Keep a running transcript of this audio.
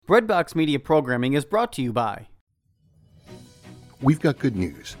Breadbox Media Programming is brought to you by... We've got good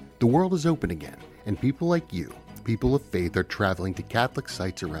news. The world is open again, and people like you, people of faith, are traveling to Catholic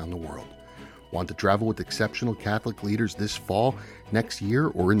sites around the world. Want to travel with exceptional Catholic leaders this fall, next year,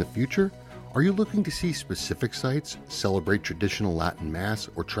 or in the future? Are you looking to see specific sites, celebrate traditional Latin Mass,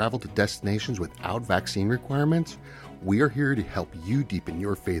 or travel to destinations without vaccine requirements? We are here to help you deepen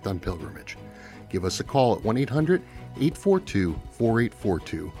your faith on pilgrimage. Give us a call at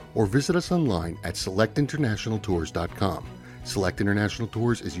 1-800-842-4842 or visit us online at selectinternationaltours.com. Select International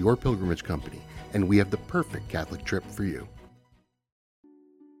Tours is your pilgrimage company, and we have the perfect Catholic trip for you.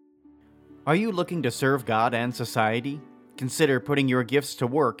 Are you looking to serve God and society? Consider putting your gifts to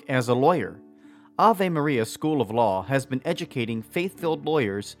work as a lawyer. Ave Maria School of Law has been educating faith-filled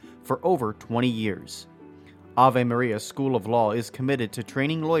lawyers for over 20 years. Ave Maria School of Law is committed to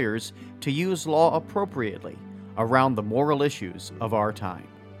training lawyers to use law appropriately around the moral issues of our time.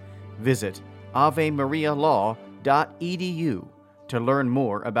 Visit avemarialaw.edu to learn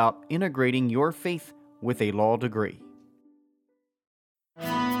more about integrating your faith with a law degree.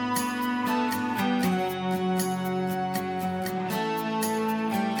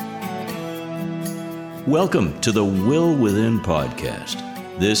 Welcome to the Will Within podcast.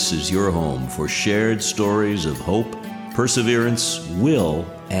 This is your home for shared stories of hope, perseverance, will,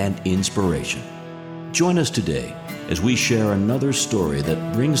 and inspiration. Join us today as we share another story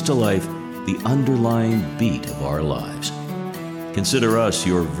that brings to life the underlying beat of our lives. Consider us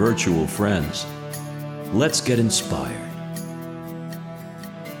your virtual friends. Let's get inspired.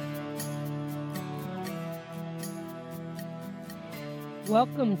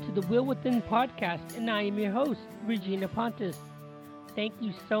 Welcome to the Will Within podcast, and I am your host, Regina Pontes. Thank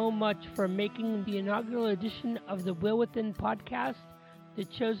you so much for making the inaugural edition of the Will Within podcast, the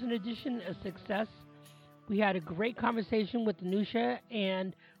chosen edition, a success. We had a great conversation with Anusha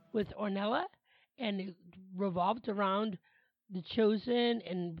and with Ornella, and it revolved around the chosen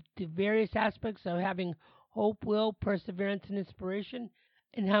and the various aspects of having hope, will, perseverance, and inspiration,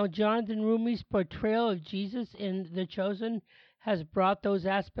 and how Jonathan Rumi's portrayal of Jesus in The Chosen has brought those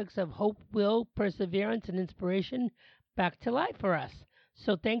aspects of hope, will, perseverance, and inspiration back to life for us.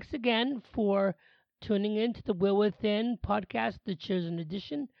 So thanks again for tuning in to the Will Within podcast, the chosen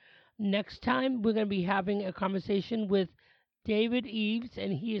edition. Next time, we're going to be having a conversation with David Eves,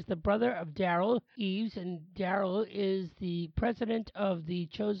 and he is the brother of Daryl Eves, and Daryl is the president of the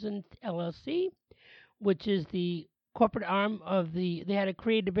Chosen LLC, which is the corporate arm of they had to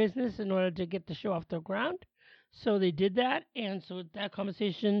create a business in order to get the show off the ground. So they did that, and so that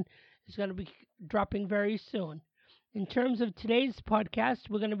conversation is going to be dropping very soon. In terms of today's podcast,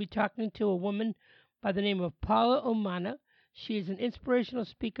 we're going to be talking to a woman by the name of Paula Umana. She is an inspirational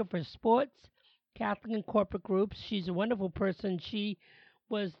speaker for sports, Catholic and corporate groups. She's a wonderful person. She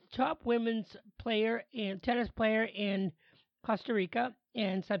was the top women's player and tennis player in Costa Rica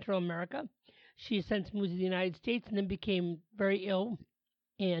and Central America. She has since moved to the United States and then became very ill.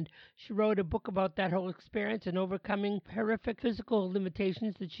 And she wrote a book about that whole experience and overcoming horrific physical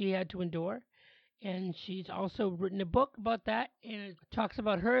limitations that she had to endure. And she's also written a book about that, and it talks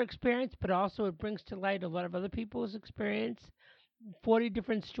about her experience, but also it brings to light a lot of other people's experience, 40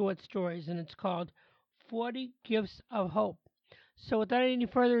 different short stories, and it's called 40 Gifts of Hope. So without any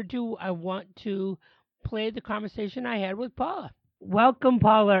further ado, I want to play the conversation I had with Paula. Welcome,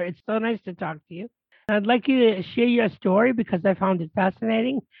 Paula. It's so nice to talk to you. I'd like you to share your story because I found it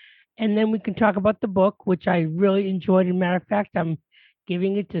fascinating, and then we can talk about the book, which I really enjoyed. As a matter of fact, I'm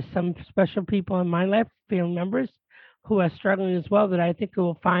giving it to some special people in my life, family members, who are struggling as well, that I think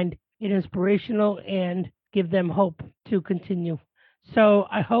will find it inspirational and give them hope to continue. So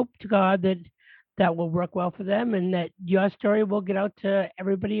I hope to God that that will work well for them and that your story will get out to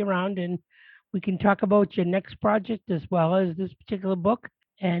everybody around, and we can talk about your next project as well as this particular book.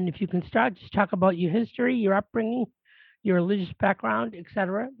 And if you can start, just talk about your history, your upbringing, your religious background,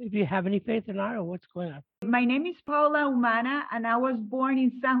 etc., if you have any faith or not, or what's going on. My name is Paula Umana, and I was born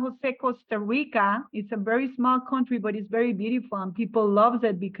in San Jose, Costa Rica. It's a very small country, but it's very beautiful, and people love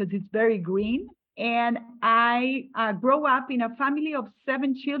it because it's very green. And I grew up in a family of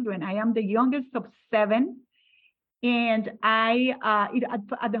 7 children. I am the youngest of 7. And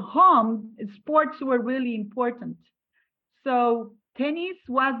at the home, sports were really important. So tennis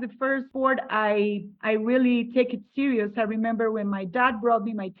was the first sport I really take it serious. I remember when my dad brought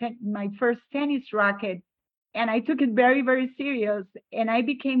me my first tennis racket, and I took it very, very serious. And I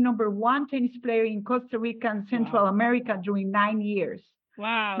became number 1 tennis player in Costa Rica and Central America during 9 years.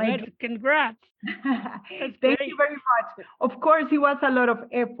 Wow, congrats. Thank you very much. Of course, it was a lot of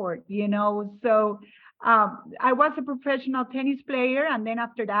effort, So I was a professional tennis player, and then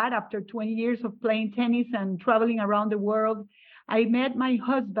after that, after 20 years of playing tennis and traveling around the world, I met my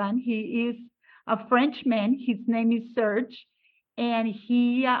husband. He is a Frenchman. His name is Serge, and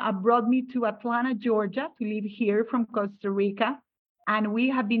he brought me to Atlanta, Georgia, to live here from Costa Rica. And we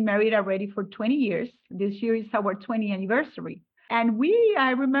have been married already for 20 years. This year is our 20th anniversary. And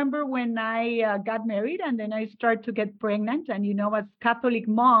I remember when I got married and then I started to get pregnant. And, as Catholic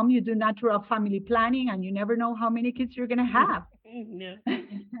mom, you do natural family planning and you never know how many kids you're going to have. Yeah.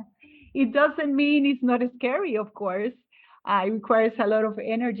 It doesn't mean it's not scary, of course. It requires a lot of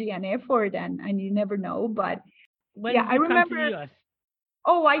energy and effort, and you never know. But When yeah, did I you come to remember. the U.S.?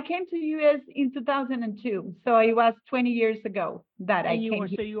 Oh, I came to US in 2002. So it was 20 years ago that I And came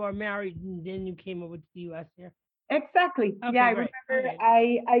here. so you are married and then you came over to the U.S. here? Exactly. Okay, Yeah, I great. remember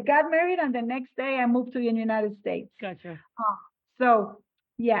Okay. I got married and the next day I moved to the United States. Gotcha. So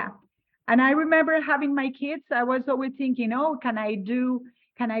yeah. And I remember having my kids. I was always thinking, oh, can I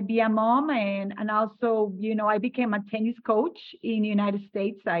be a mom? And also, I became a tennis coach in the United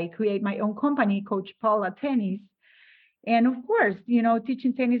States. I create my own company, Coach Paula Tennis. And of course,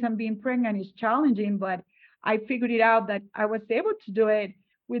 teaching tennis and being pregnant is challenging, but I figured it out that I was able to do it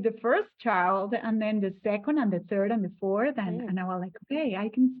with the first child and then the second and the third and the fourth. And I was like, okay, I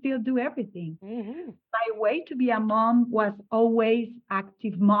can still do everything. Mm-hmm. My way to be a mom was always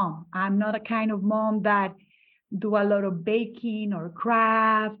active mom. I'm not a kind of mom that do a lot of baking or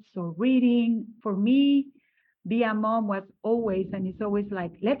crafts or reading. For me, be a mom was always, and it's always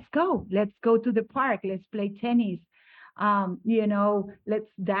like, let's go to the park, let's play tennis,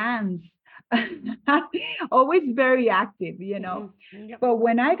 let's dance. Always very active. Yep. But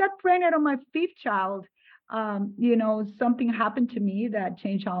when I got pregnant on my fifth child, something happened to me that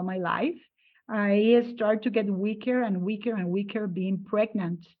changed all my life. I started to get weaker and weaker and weaker being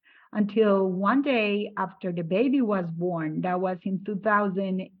pregnant until one day after the baby was born, that was in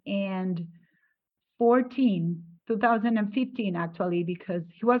 2015 actually, because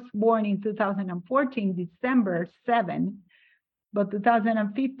he was born in 2014, December 7, but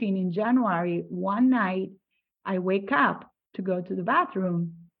 2015 in January, one night I wake up to go to the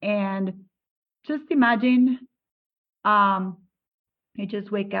bathroom and just imagine you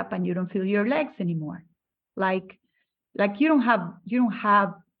just wake up and you don't feel your legs anymore. Like you don't have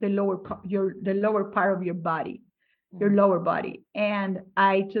the lower part of your body, your lower body. And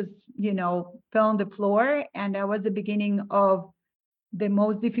I just, fell on the floor, and that was the beginning of the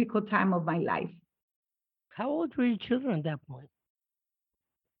most difficult time of my life. How old were your children at that point?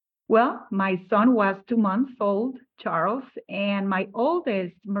 Well, my son was 2 months old, Charles, and my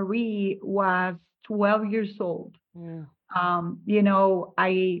oldest, Marie, was 12 years old. Mm.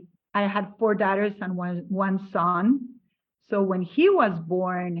 I had four daughters and one son. So when he was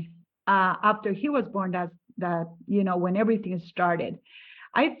born, after he was born, when everything started.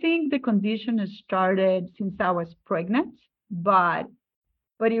 I think the condition started since I was pregnant, but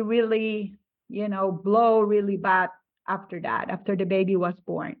it really, blow really bad after that, after the baby was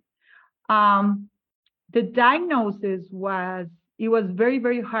born. The diagnosis it was very,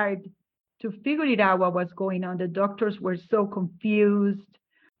 very hard to figure it out what was going on. The doctors were so confused.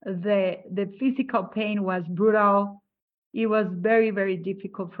 The physical pain was brutal. It was very, very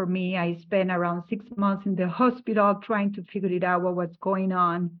difficult for me. I spent around 6 months in the hospital trying to figure it out what was going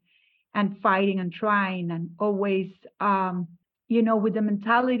on and fighting and trying, and always, with the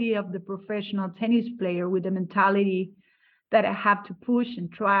mentality of the professional tennis player, with the mentality that I have to push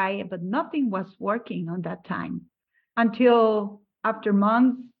and try, but nothing was working on that time until after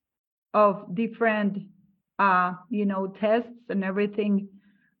months of different, tests and everything,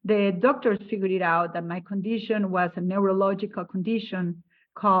 the doctors figured it out that my condition was a neurological condition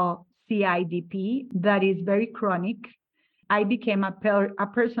called CIDP that is very chronic. I became a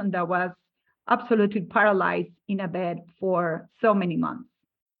person that was absolutely paralyzed in a bed for so many months.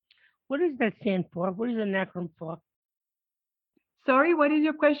 What does that stand for? What is an acronym for? Sorry, what is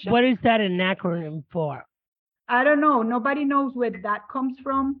your question? What is that an acronym for? I don't know. Nobody knows where that comes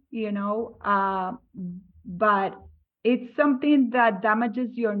from, but it's something that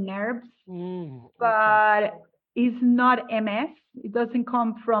damages your nerves, but it's not MS. It doesn't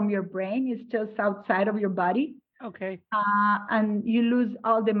come from your brain. It's just outside of your body. Okay. And you lose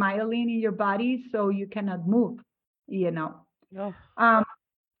all the myelin in your body, so you cannot move, Oh.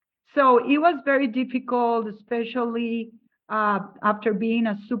 So it was very difficult, especially after being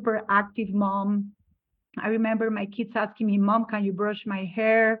a super active mom. I remember my kids asking me, "Mom, can you brush my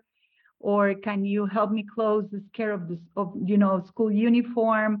hair? Or can you help me close the skirt of school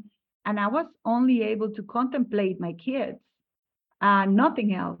uniform?" And I was only able to contemplate my kids,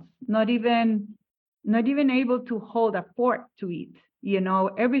 nothing else, not even not even able to hold a fork to eat.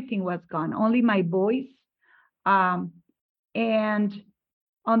 Everything was gone, only my voice. Um, and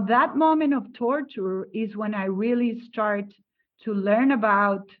on that moment of torture is when I really start to learn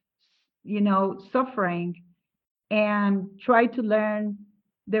about, suffering and try to learn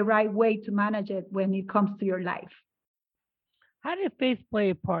the right way to manage it when it comes to your life. How did faith play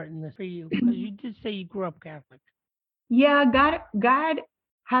a part in this for you? Because you did say you grew up Catholic. Yeah, God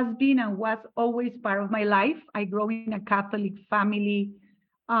has been and was always part of my life. I grew in a Catholic family.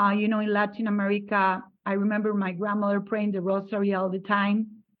 In Latin America, I remember my grandmother praying the rosary all the time.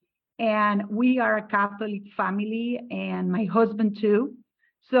 And we are a Catholic family, and my husband too.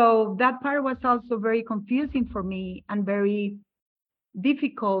 So that part was also very confusing for me and very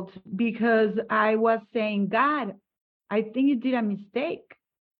difficult because I was saying, God, I think you did a mistake.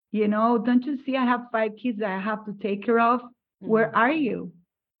 Don't you see I have 5 kids that I have to take care of? Where are you?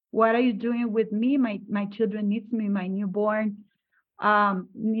 What are you doing with me? My children needs me. My newborn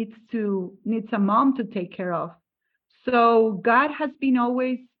needs a mom to take care of. So God has been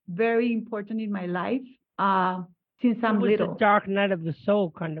always very important in my life since I'm It was little. the dark night of the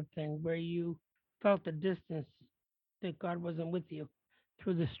soul kind of thing where you felt the distance that God wasn't with you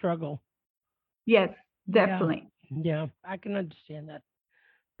through the struggle. Yes, definitely. Yeah, I can understand that.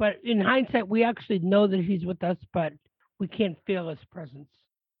 But in hindsight, we actually know that He's with us, but we can't feel His presence.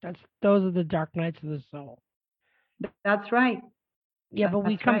 Those are the dark nights of the soul. That's right. Yeah, but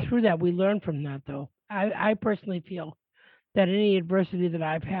we That's come right. through that. We learn from that, though. I personally feel that any adversity that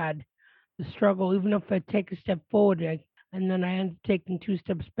I've had, the struggle, even if I take a step forward and then I end up taking 2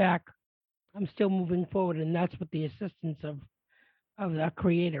 steps back, I'm still moving forward, and that's with the assistance of the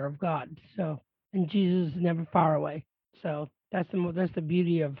Creator, of God. So, and Jesus is never far away. So that's the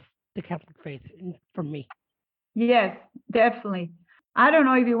beauty of the Catholic faith for me. Yes, definitely. I don't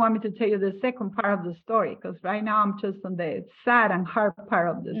know if you want me to tell you the second part of the story, because right now I'm just on the sad and hard part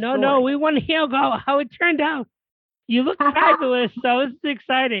of the story. No, we want to hear how it turned out. You look fabulous, so it's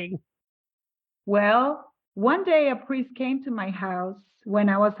exciting. Well, one day a priest came to my house when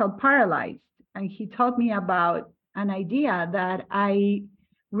I was all paralyzed, and he taught me about an idea that I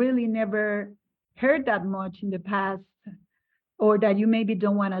really never heard that much in the past, or that you maybe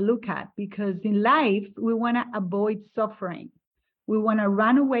don't want to look at, because in life, we want to avoid suffering. We want to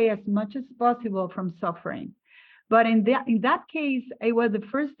run away as much as possible from suffering. But in that case, it was the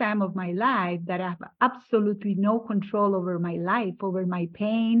first time of my life that I have absolutely no control over my life, over my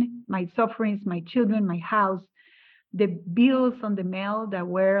pain, my sufferings, my children, my house, the bills on the mail that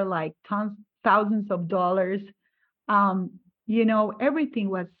were like thousands of dollars. Everything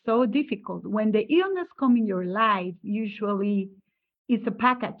was so difficult. When the illness comes in your life, usually it's a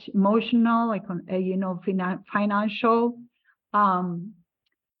package, emotional, like financial,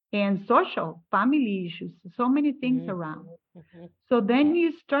 and social, family issues, so many things around. So then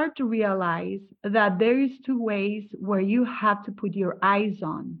you start to realize that there is 2 ways where you have to put your eyes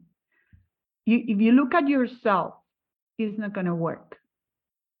on. If you look at yourself, it's not going to work.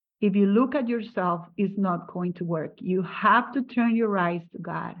 If you look at yourself, it's not going to work. You have to turn your eyes to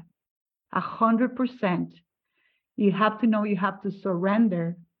God, 100%. You have to know you have to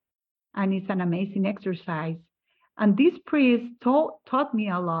surrender, and it's an amazing exercise. And this priest taught me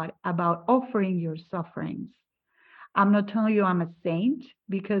a lot about offering your sufferings. I'm not telling you I'm a saint,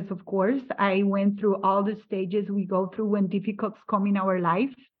 because of course I went through all the stages we go through when difficulties come in our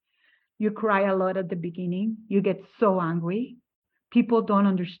life. You cry a lot at the beginning. You get so angry. People don't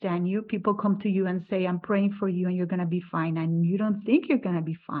understand you. People come to you and say, I'm praying for you and you're going to be fine. And you don't think you're going to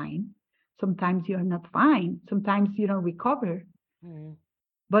be fine. Sometimes you're not fine. Sometimes you don't recover.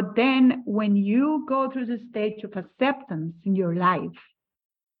 But then when you go through the stage of acceptance in your life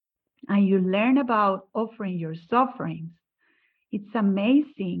and you learn about offering your sufferings, it's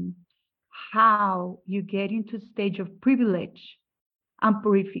amazing how you get into a stage of privilege and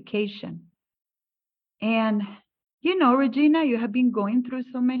purification. And, Regina, you have been going through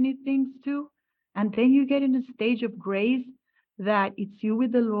so many things too. And then you get in a stage of grace that it's you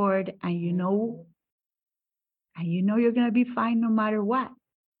with the Lord, and you know you're going to be fine no matter what.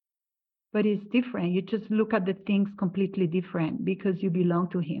 But it's different. You just look at the things completely different because you belong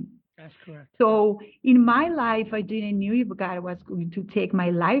to Him. That's correct. So in my life, I didn't know if God was going to take my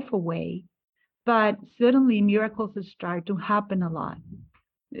life away, but suddenly miracles start to happen a lot.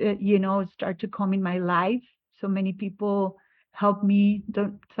 Start to come in my life. So many people help me,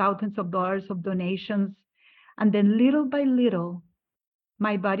 thousands of dollars of donations. And then little by little,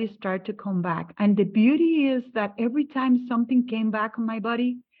 my body started to come back. And the beauty is that every time something came back on my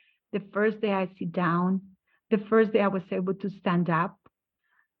body, the first day I sit down, the first day I was able to stand up,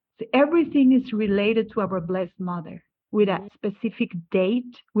 Everything is related to our Blessed Mother with a specific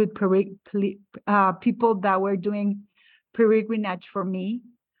date, with people that were doing pilgrimage for me.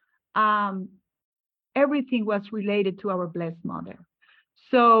 Um, Everything was related to our Blessed Mother.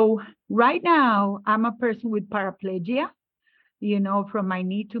 So right now, I'm a person with paraplegia, from my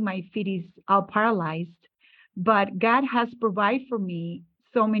knee to my feet is all paralyzed. But God has provided for me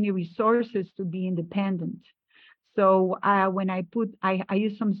so many resources to be independent. So when I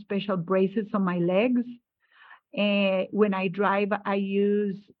use some special braces on my legs. And when I drive, I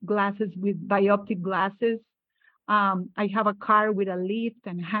use glasses with bioptic glasses. I have a car with a lift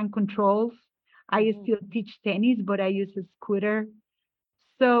and hand controls. I still teach tennis, but I use a scooter.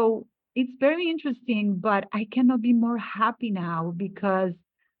 So it's very interesting, but I cannot be more happy now because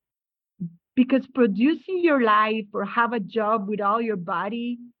producing your life or have a job with all your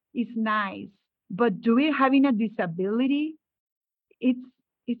body is nice, but doing having a disability, it's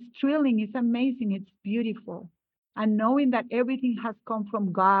it's thrilling, it's amazing, it's beautiful. And knowing that everything has come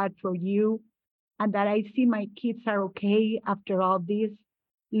from God for you, and that I see my kids are okay after all this,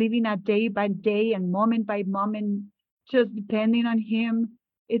 living a day by day and moment by moment, just depending on Him,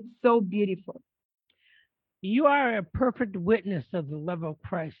 it's so beautiful. You are a perfect witness of the love of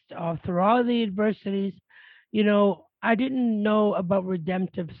Christ. Through all the adversities, I didn't know about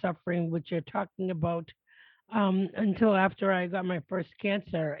redemptive suffering, which you're talking about, until after I got my first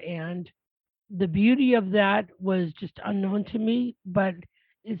cancer. And the beauty of that was just unknown to me, but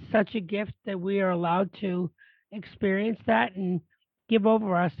it's such a gift that we are allowed to experience that and give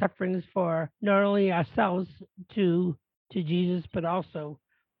over our sufferings for not only ourselves to to Jesus, but also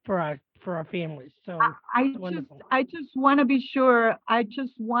for our families. So I it's just wonderful. I just want to be sure. I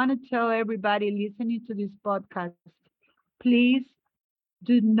just want to tell everybody listening to this podcast, please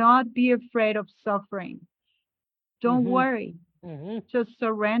do not be afraid of suffering. Don't Hmm. worry. Hmm. Just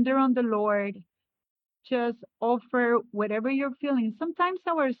surrender on the Lord. Just offer whatever you're feeling. Sometimes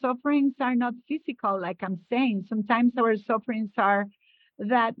our sufferings are not physical, like I'm saying. Sometimes our sufferings are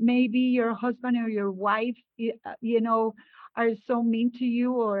that maybe your husband or your wife, are so mean to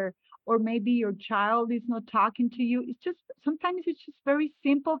you, or maybe your child is not talking to you. It's just sometimes it's just very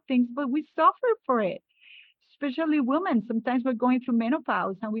simple things, but we suffer for it. Especially women. Sometimes we're going through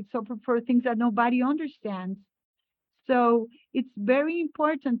menopause and we suffer for things that nobody understands. So it's very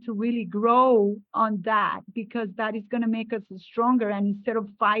important to really grow on that because that is going to make us stronger. And instead of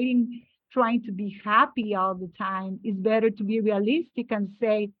fighting, trying to be happy all the time, it's better to be realistic and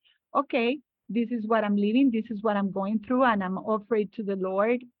say, okay, this is what I'm living, this is what I'm going through, and I'm offering it to the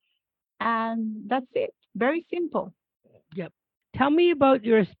Lord. And that's it. Very simple. Yep. Tell me about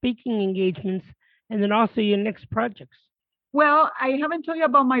your speaking engagements and then also your next projects. Well, I haven't told you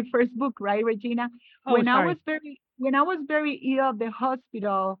about my first book, right, Regina? Oh, sorry. When I was very ill at the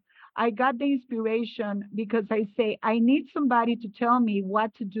hospital, I got the inspiration because I say I need somebody to tell me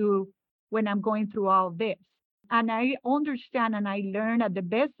what to do when I'm going through all this. And I understand and I learn that the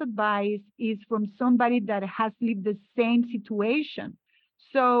best advice is from somebody that has lived the same situation.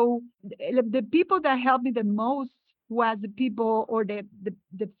 So the people that helped me the most was the people or the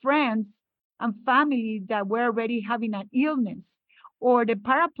friends and family that were already having an illness, or the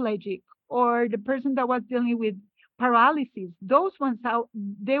paraplegic, or the person that was dealing with paralysis. Those ones,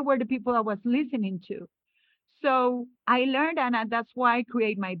 they were the people I was listening to. So I learned, and that's why I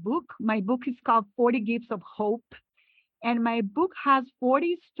create my book. My book is called 40 Gifts of Hope. And my book has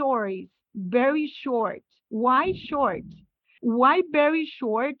 40 stories, very short. Why short? Why very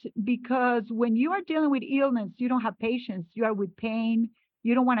short? Because when you are dealing with illness, you don't have patience. You are with pain.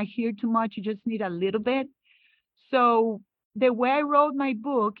 You don't want to hear too much. You just need a little bit. So the way I wrote my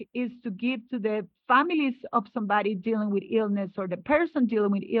book is to give to the families of somebody dealing with illness or the person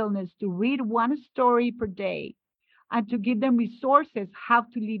dealing with illness to read one story per day and to give them resources how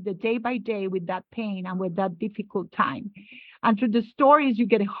to live the day by day with that pain and with that difficult time. And through the stories, you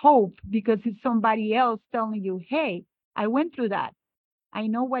get hope because it's somebody else telling you, hey, I went through that. I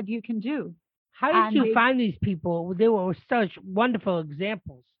know what you can do. How did And you they, find these people? They were such wonderful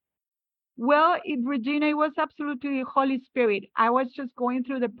examples. well, Regina, it was absolutely Holy Spirit. I was just going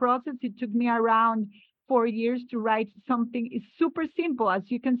through the process. It took me around 4 years to write something. It's super simple. As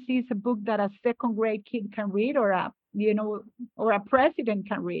you can see, it's a book that a second grade kid can read, or a president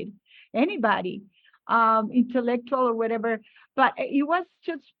can read, anybody, intellectual or whatever. But it was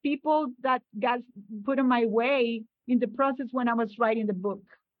just people that got put in my way in the process when I was writing the book.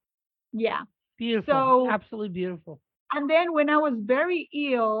 Yeah. Beautiful. So Absolutely beautiful. and then when I was very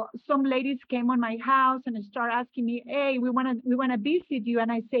ill, some ladies came on my house and started asking me, "Hey, we wanna visit you."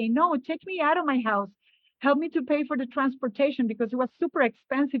 And I say, "No, take me out of my house. helped me to pay for the transportation because it was super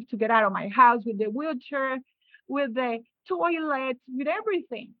expensive to get out of my house with the wheelchair, with the toilets, with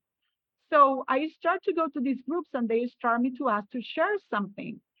everything. So I start to go to these groups and they start me to ask to share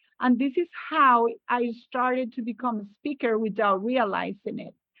something. And this is how I started to become a speaker without realizing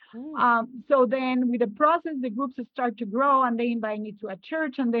it. So then with the process, the groups start to grow and they invite me to a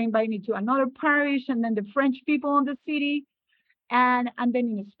church and they invite me to another parish and then the French people in the city and then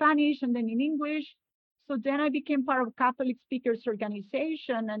in Spanish and then in English. So then I became part of Catholic Speakers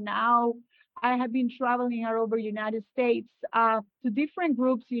Organization and now I have been traveling all over the United States to different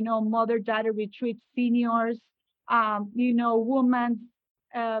groups, mother-daughter retreats, seniors, women's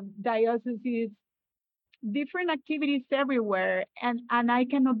dioceses, different activities everywhere. And I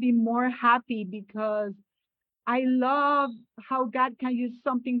cannot be more happy because I love how God can use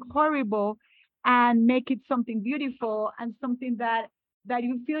something horrible and make it something beautiful and something that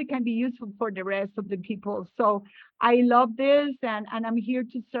you feel can be useful for the rest of the people. So I love this and I'm here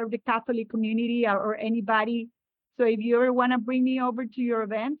to serve the Catholic community or anybody. So if you ever want to bring me over to your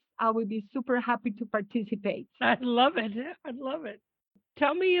events, I will be super happy to participate. I'd love it. I'd love it.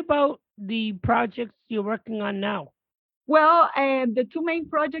 Tell me about the projects you're working on now. Well, the two main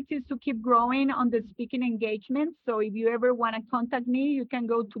projects is to keep growing on the speaking engagement. So if you ever want to contact me, you can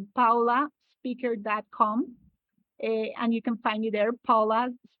go to paulaspeaker.com and you can find me there,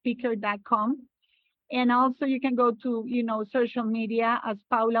 paulaspeaker.com. And also you can go to, social media as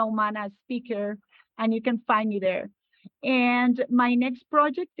Paula Umana Speaker, and you can find me there. And my next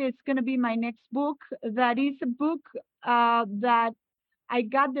project is going to be my next book. That is a book that I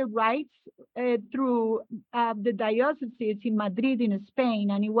got the rights through the diocese in Madrid in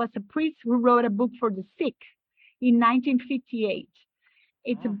Spain, and it was a priest who wrote a book for the sick in 1958.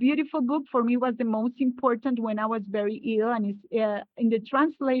 It's a beautiful book. For me, it was the most important when I was very ill, and it's, in the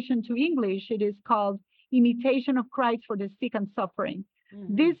translation to English, it is called Imitation of Christ for the Sick and Suffering.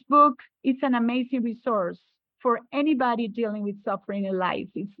 Mm-hmm. This book is an amazing resource for anybody dealing with suffering in life.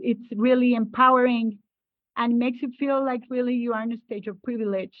 It's really empowering and makes you feel like really you are in a stage of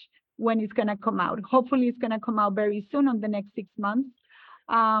privilege when it's going to come out. Hopefully it's going to come out very soon in the next 6 months.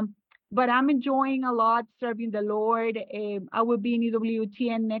 But I'm enjoying a lot serving the Lord. I will be in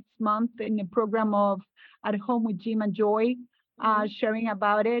EWTN next month in the program of At Home with Jim and Joy, sharing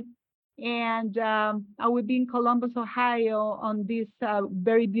about it. And I will be in Columbus, Ohio on this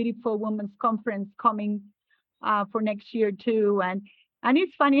very beautiful women's conference coming for next year too. And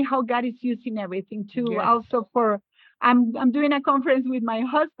it's funny how God is using everything too. Yes. Also I'm doing a conference with my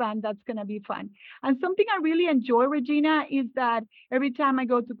husband. That's going to be fun. And something I really enjoy, Regina, is that every time I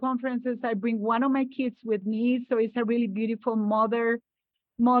go to conferences, I bring one of my kids with me. So it's a really beautiful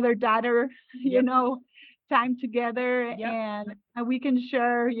mother-daughter, yep. Time together. Yep. And we can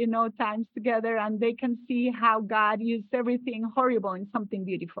share, times together and they can see how God used everything horrible in something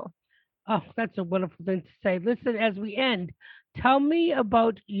beautiful. Oh, that's a wonderful thing to say. Listen, as we end, tell me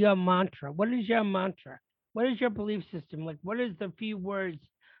about your mantra. What is your mantra? What is your belief system? Like, what is the few words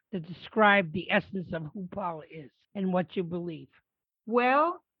that describe the essence of who Paula is and what you believe?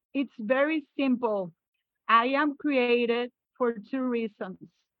 Well, it's very simple. I am created for two reasons: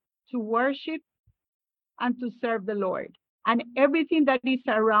 to worship and to serve the Lord. And everything that is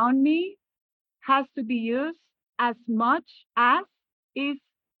around me has to be used as much as is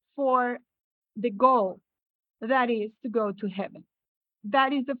for the goal, that is to go to heaven.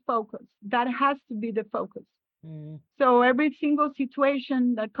 That is the focus. That has to be the focus. So every single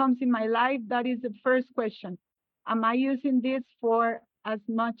situation that comes in my life, that is the first question. Am I using this for as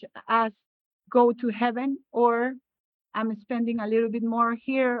much as go to heaven, or I'm spending a little bit more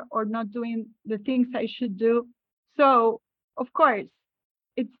here or not doing the things I should do? So, of course,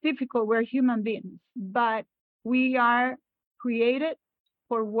 it's difficult. We're human beings, but we are created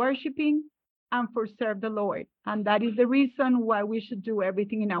for worshiping and for serve the Lord. And that is the reason why we should do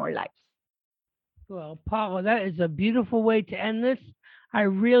everything in our lives. Well, Paula, that is a beautiful way to end this. I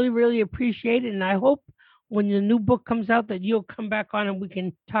really, really appreciate it. And I hope when the new book comes out that you'll come back on and we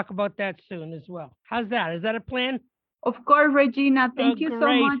can talk about that soon as well. How's that? Is that a plan? Of course, Regina. Thank you so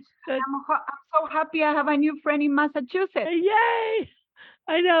much. I'm so happy I have a new friend in Massachusetts. Yay!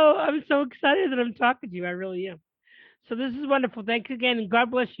 I know. I'm so excited that I'm talking to you. I really am. So this is wonderful. Thanks again, and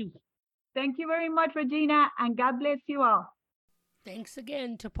God bless you. Thank you very much, Regina, and God bless you all. Thanks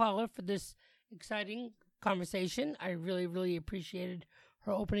again to Paula for this exciting conversation. I really, really appreciated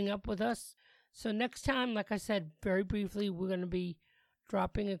her opening up with us. So next time, like I said, very briefly, we're going to be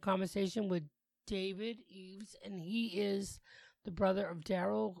dropping a conversation with David Eves, and he is the brother of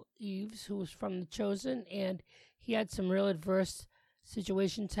Daryl Eves, who was from The Chosen, and he had some real adverse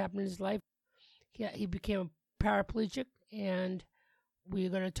situations happen in his life. he became a paraplegic, and we're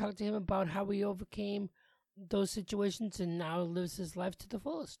going to talk to him about how he overcame those situations and now lives his life to the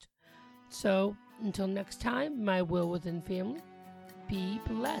fullest. So, until next time, my Will Within family, be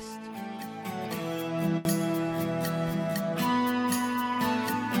blessed.